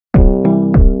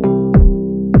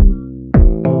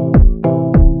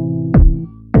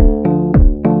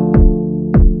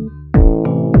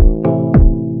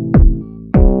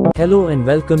Hello and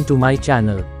welcome to my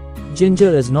channel. Ginger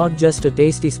is not just a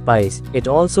tasty spice, it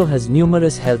also has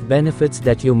numerous health benefits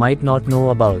that you might not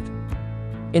know about.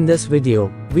 In this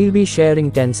video, we'll be sharing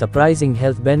 10 surprising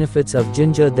health benefits of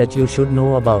ginger that you should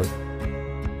know about.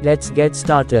 Let's get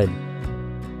started.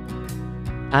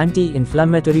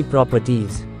 Anti-inflammatory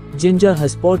properties. Ginger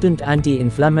has potent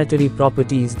anti-inflammatory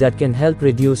properties that can help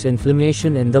reduce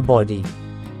inflammation in the body.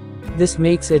 This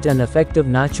makes it an effective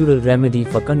natural remedy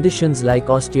for conditions like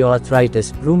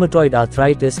osteoarthritis, rheumatoid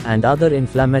arthritis, and other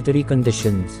inflammatory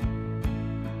conditions.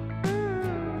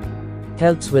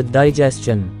 Helps with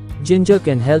digestion. Ginger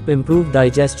can help improve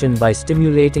digestion by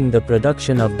stimulating the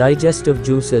production of digestive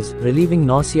juices, relieving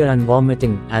nausea and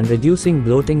vomiting, and reducing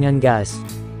bloating and gas.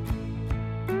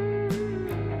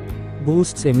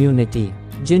 Boosts immunity.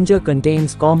 Ginger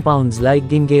contains compounds like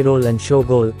gingerol and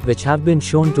shogol, which have been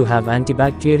shown to have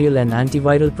antibacterial and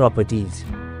antiviral properties.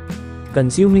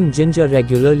 Consuming ginger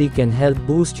regularly can help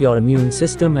boost your immune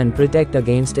system and protect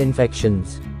against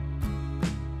infections.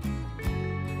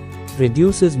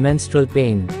 Reduces menstrual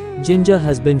pain. Ginger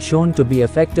has been shown to be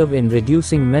effective in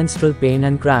reducing menstrual pain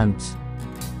and cramps.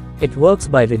 It works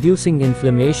by reducing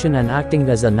inflammation and acting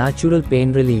as a natural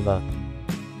pain reliever.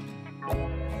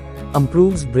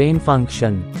 Improves brain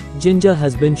function. Ginger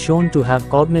has been shown to have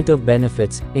cognitive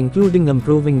benefits, including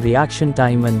improving reaction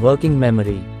time and working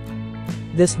memory.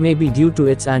 This may be due to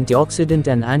its antioxidant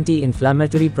and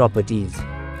anti-inflammatory properties.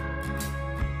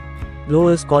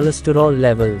 Lowers cholesterol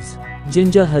levels.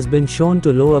 Ginger has been shown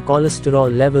to lower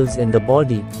cholesterol levels in the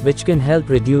body, which can help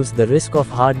reduce the risk of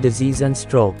heart disease and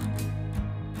stroke.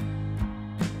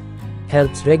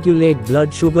 Helps regulate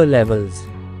blood sugar levels.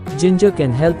 Ginger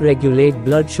can help regulate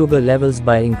blood sugar levels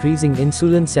by increasing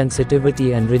insulin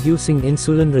sensitivity and reducing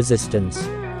insulin resistance.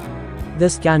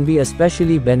 This can be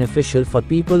especially beneficial for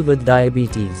people with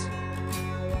diabetes.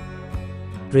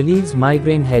 Relieves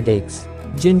migraine headaches.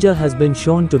 Ginger has been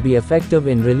shown to be effective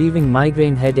in relieving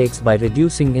migraine headaches by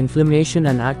reducing inflammation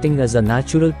and acting as a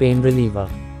natural pain reliever.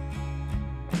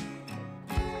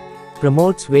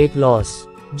 Promotes weight loss.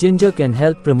 Ginger can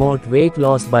help promote weight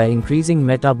loss by increasing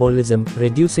metabolism,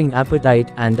 reducing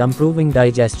appetite, and improving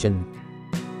digestion.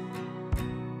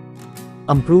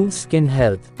 Improves skin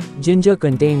health. Ginger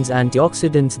contains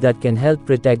antioxidants that can help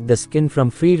protect the skin from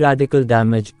free radical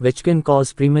damage, which can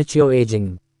cause premature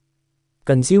aging.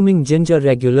 Consuming ginger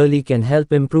regularly can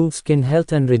help improve skin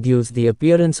health and reduce the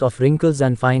appearance of wrinkles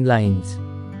and fine lines.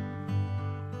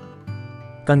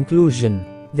 Conclusion.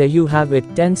 There you have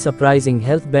it, 10 surprising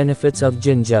health benefits of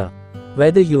ginger.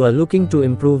 Whether you are looking to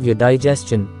improve your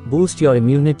digestion, boost your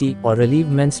immunity, or relieve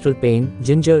menstrual pain,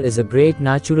 ginger is a great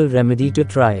natural remedy to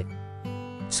try.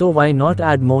 So why not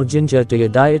add more ginger to your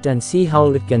diet and see how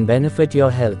it can benefit your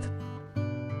health?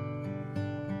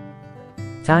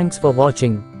 Thanks for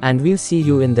watching, and we'll see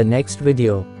you in the next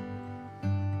video.